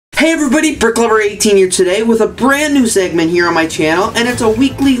Hey everybody, BrickLover18 here today with a brand new segment here on my channel, and it's a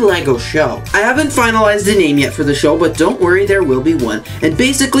weekly LEGO show. I haven't finalized the name yet for the show, but don't worry, there will be one. And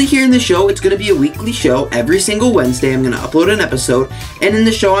basically here in the show, it's going to be a weekly show. Every single Wednesday I'm going to upload an episode, and in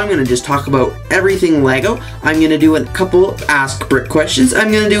the show I'm going to just talk about everything LEGO. I'm going to do a couple Ask Brick questions.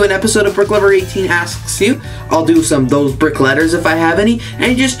 I'm going to do an episode of BrickLover18 Asks You. I'll do some those brick letters if I have any,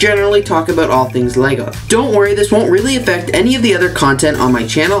 and just generally talk about all things LEGO. Don't worry, this won't really affect any of the other content on my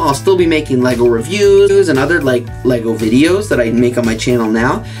channel. I'll still be making LEGO reviews and other LEGO videos that I make on my channel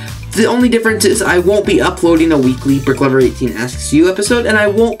now. The only difference is I won't be uploading a weekly BrickLover18 Asks You episode, and I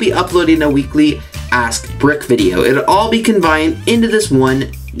won't be uploading a weekly Ask Brick video. It'll all be combined into this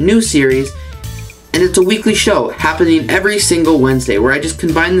one new series, and it's a weekly show happening every single Wednesday where I just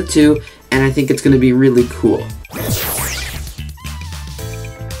combine the two, and I think it's going to be really cool.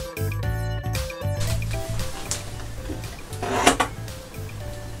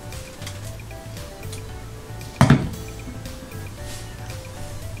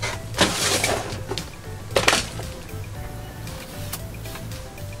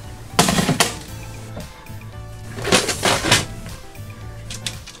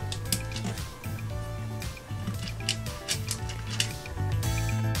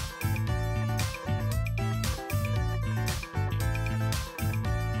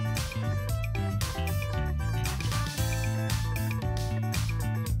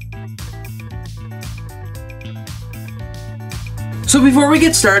 So before we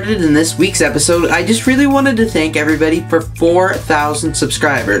get started in this week's episode, I just really wanted to thank everybody for 4,000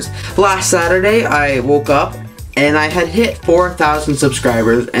 subscribers. Last Saturday, I woke up and I had hit 4,000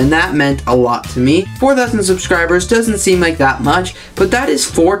 subscribers, and that meant a lot to me. 4,000 subscribers doesn't seem like that much, but that is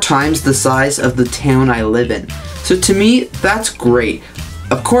 4 times the size of the town I live in. So to me, that's great.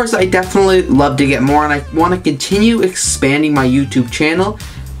 Of course, I definitely love to get more, and I want to continue expanding my YouTube channel.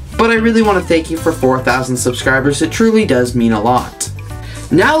 But I really want to thank you for 4,000 subscribers. It truly does mean a lot.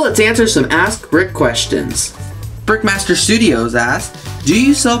 Now let's answer some Ask Brick questions. Brickmaster Studios asked, do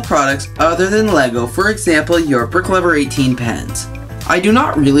you sell products other than LEGO, for example your BrickLover18 pens? I do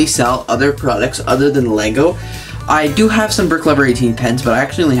not really sell other products other than LEGO. I do have some BrickLover18 pens, but I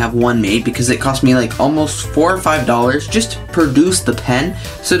actually only have one made because it cost me like almost $4 or $5 just to produce the pen.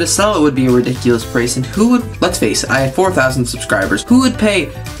 So to sell it would be a ridiculous price, and who would, let's face it, I have 4,000 subscribers. Who would pay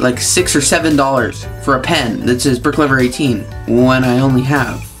like $6 or $7 for a pen that says BrickLover18 when I only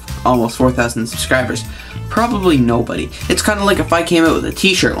have almost 4,000 subscribers? Probably nobody. It's kind of like if I came out with a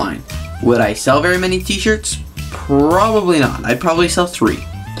t-shirt line. Would I sell very many t-shirts? Probably not. I'd probably sell 3.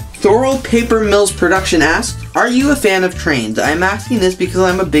 Thorold Paper Mills Production asks, are you a fan of trains? I'm asking this because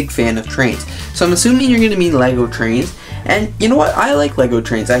I'm a big fan of trains. So I'm assuming you're going to mean LEGO trains. And you know what? I like LEGO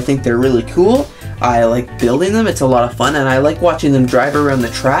trains. I think they're really cool. I like building them. It's a lot of fun, and I like watching them drive around the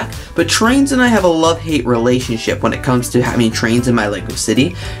track. But trains and I have a love-hate relationship when it comes to having trains in my LEGO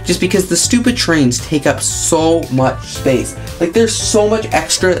city, just because the stupid trains take up so much space. Like, there's so much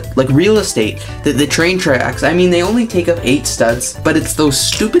extra real estate that the train tracks, I mean, they only take up 8 studs, but it's those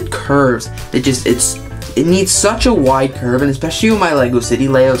stupid curves that just, it needs such a wide curve, and especially when my LEGO city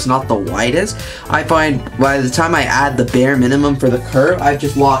layout's not the widest, I find by the time I add the bare minimum for the curve, I've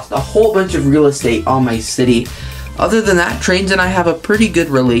just lost a whole bunch of real estate on my city. Other than that, trains and I have a pretty good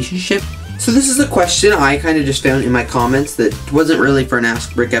relationship. So this is a question I kind of just found in my comments that wasn't really for an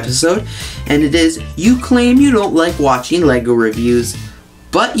Ask Brick episode, and it is, you claim you don't like watching LEGO reviews,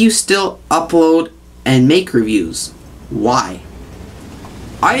 but you still upload and make reviews. Why?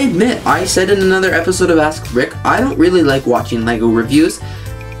 I admit, I said in another episode of Ask Brick, I don't really like watching LEGO reviews.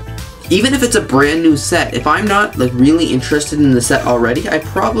 Even if it's a brand new set, if I'm not really interested in the set already, I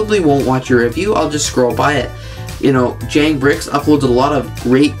probably won't watch a review. I'll just scroll by it. You know, Jang Bricks uploads a lot of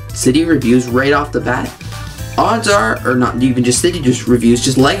great city reviews right off the bat. Odds are, or not even just city reviews,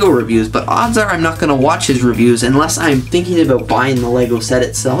 just LEGO reviews, but odds are I'm not going to watch his reviews unless I'm thinking about buying the LEGO set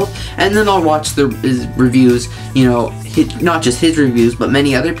itself, and then I'll watch his reviews, you know, not just his reviews, but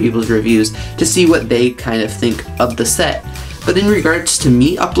many other people's reviews to see what they kind of think of the set. But in regards to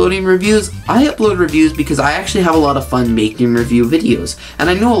me uploading reviews, I upload reviews because I actually have a lot of fun making review videos. And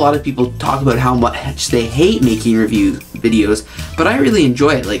I know a lot of people talk about how much they hate making review videos, but I really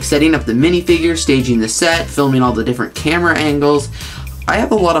enjoy it, like setting up the minifigures, staging the set, filming all the different camera angles. I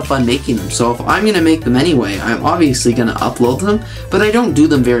have a lot of fun making them, so if I'm going to make them anyway, I'm obviously going to upload them, but I don't do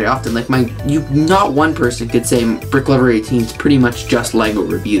them very often. Like, not one person could say BrickLover18 is pretty much just LEGO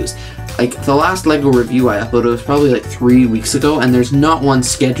reviews. Like, the last LEGO review I uploaded was probably like 3 weeks ago, and there's not one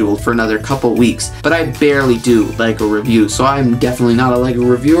scheduled for another couple weeks. But I barely do LEGO reviews, so I'm definitely not a LEGO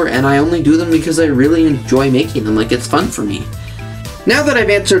reviewer, and I only do them because I really enjoy making them. Like, it's fun for me. Now that I've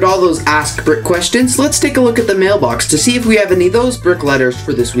answered all those Ask Brick questions, let's take a look at the mailbox to see if we have any of those Brick letters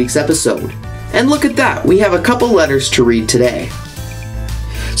for this week's episode. And look at that, we have a couple letters to read today.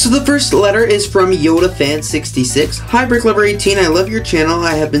 So the first letter is from YodaFan66. Hi BrickLover18, I love your channel.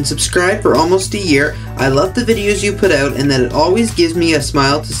 I have been subscribed for almost a year. I love the videos you put out and that it always gives me a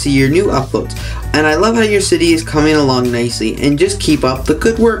smile to see your new uploads. And I love how your city is coming along nicely, and just keep up the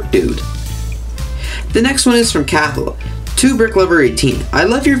good work, dude. The next one is from Cathal. To BrickLover18. I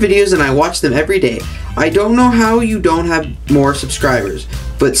love your videos and I watch them every day. I don't know how you don't have more subscribers,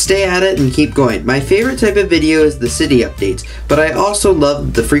 but stay at it and keep going. My favorite type of video is the city updates, but I also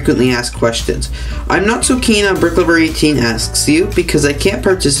love the frequently asked questions. I'm not so keen on BrickLover18 Asks You because I can't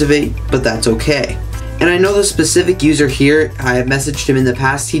participate, but that's okay. And I know the specific user here, I have messaged him in the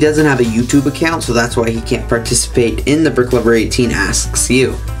past, he doesn't have a YouTube account, so that's why he can't participate in the BrickLover18 Asks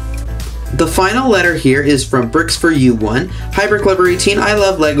You. The final letter here is from Bricks for You 1. Hi BrickLover18, I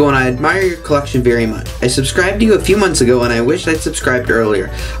love LEGO and I admire your collection very much. I subscribed to you a few months ago and I wish I'd subscribed earlier.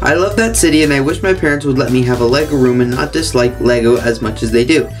 I love that city and I wish my parents would let me have a LEGO room and not dislike LEGO as much as they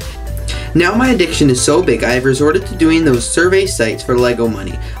do. Now my addiction is so big I have resorted to doing those survey sites for LEGO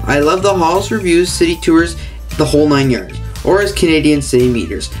money. I love the hauls, reviews, city tours, the whole 9 yards. Or as Canadian city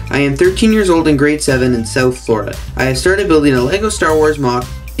meters. I am 13 years old in grade 7 in South Florida. I have started building a LEGO Star Wars MOC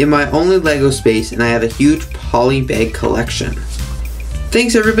in my only LEGO space, and I have a huge poly bag collection.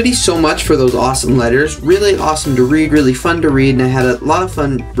 Thanks everybody so much for those awesome letters. Really awesome to read, really fun to read, and I had a lot of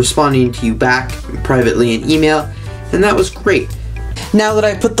fun responding to you back privately in email, and that was great. Now that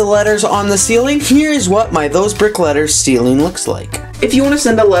I put the letters on the ceiling, here is what my Those Brick Letters ceiling looks like. If you want to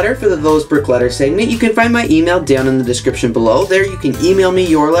send a letter for the Those Brick Letters segment, you can find my email down in the description below. There you can email me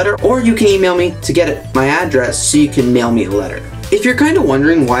your letter, or you can email me to get it, my address so you can mail me a letter. If you're kind of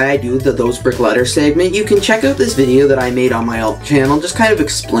wondering why I do the Those Brick Letters segment, you can check out this video that I made on my channel, just kind of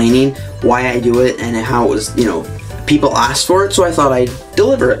explaining why I do it and how it was, people asked for it, so I thought I'd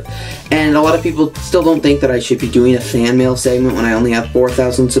deliver it. And a lot of people still don't think that I should be doing a fan mail segment when I only have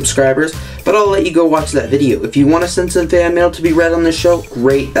 4,000 subscribers, but I'll let you go watch that video. If you want to send some fan mail to be read on the show,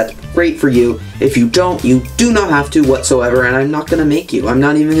 great, that's great for you. If you don't, you do not have to whatsoever, and I'm not going to make you. I'm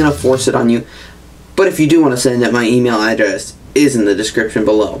not even going to force it on you. But if you do want to send it, my email address is in the description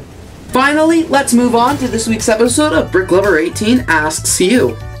below. Finally, let's move on to this week's episode of BrickLover18 Asks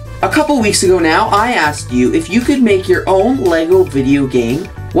You. A couple weeks ago now, I asked you if you could make your own LEGO video game,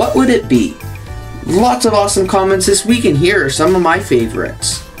 what would it be? Lots of awesome comments this week, and here are some of my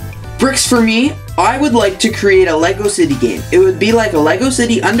favorites. Bricks for me, I would like to create a LEGO City game. It would be like a LEGO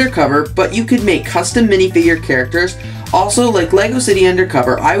City Undercover, but you could make custom minifigure characters. Also, like LEGO City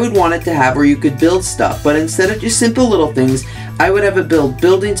Undercover, I would want it to have where you could build stuff, but instead of just simple little things, I would have it build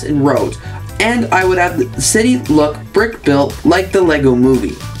buildings and roads. And I would have the city look brick built like the LEGO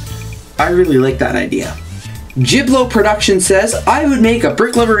movie. I really like that idea. Giblo Production says, I would make a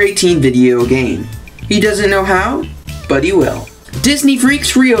BrickLover18 video game. He doesn't know how, but he will. Disney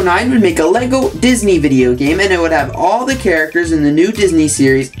Freaks 309 would make a LEGO Disney video game, and it would have all the characters in the new Disney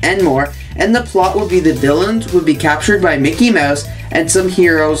series and more, and the plot would be the villains would be captured by Mickey Mouse and some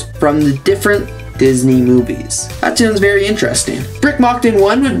heroes from the different Disney movies. That sounds very interesting. Brick Mockton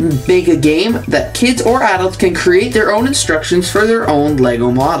 1 would make a game that kids or adults can create their own instructions for their own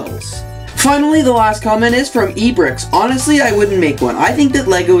LEGO models. Finally, the last comment is from eBricks. Honestly, I wouldn't make one. I think that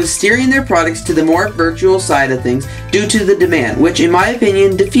LEGO is steering their products to the more virtual side of things due to the demand, which in my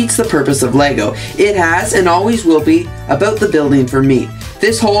opinion defeats the purpose of LEGO. It has and always will be about the building for me.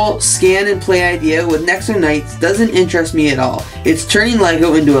 This whole scan and play idea with Nexo Knights doesn't interest me at all. It's turning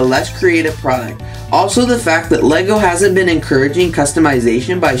LEGO into a less creative product. Also, the fact that LEGO hasn't been encouraging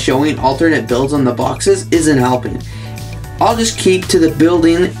customization by showing alternate builds on the boxes isn't helping. I'll just keep to the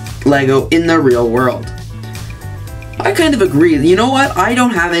building LEGO in the real world. I kind of agree. You know what? I don't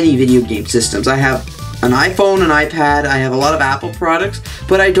have any video game systems. I have an iPhone, an iPad, I have a lot of Apple products,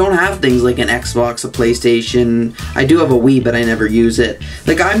 but I don't have things like an Xbox, a PlayStation. I do have a Wii, but I never use it.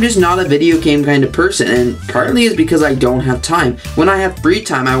 Like, I'm just not a video game kind of person, and partly is because I don't have time. When I have free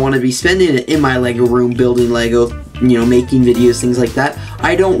time, I want to be spending it in my LEGO room, building LEGO, making videos, things like that.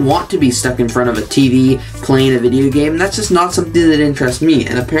 I don't want to be stuck in front of a TV playing a video game. That's just not something that interests me,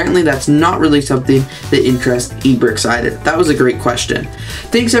 and apparently that's not really something that interests eBricks either. That was a great question.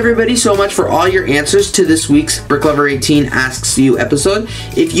 Thanks everybody so much for all your answers to this week's BrickLover18 Asks You episode.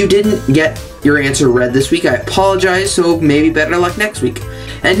 If you didn't get your answer read this week, I apologize, so maybe better luck next week.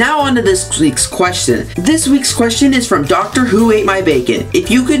 And now on to this week's question. This week's question is from Doctor Who Ate My Bacon. If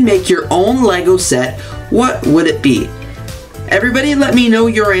you could make your own LEGO set, what would it be? Everybody let me know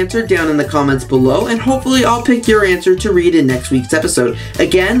your answer down in the comments below, and hopefully I'll pick your answer to read in next week's episode.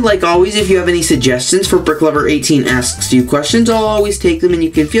 Again, like always, if you have any suggestions for BrickLover18 Asks You questions, I'll always take them, and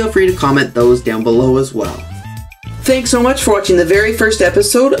you can feel free to comment those down below as well. Thanks so much for watching the very first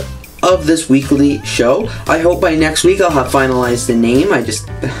episode of this weekly show. I hope by next week I'll have finalized the name.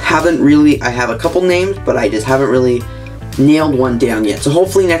 I have a couple names, but I just haven't really nailed one down yet. So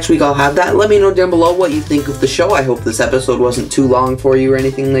hopefully next week I'll have that. Let me know down below what you think of the show. I hope this episode wasn't too long for you or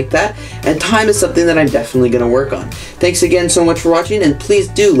anything like that. And time is something that I'm definitely going to work on. Thanks again so much for watching, and please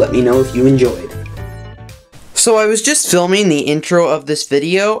do let me know if you enjoyed. So I was just filming the intro of this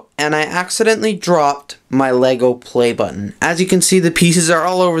video, and I accidentally dropped my Lego play button. As you can see, the pieces are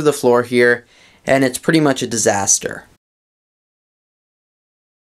all over the floor here, and it's pretty much a disaster.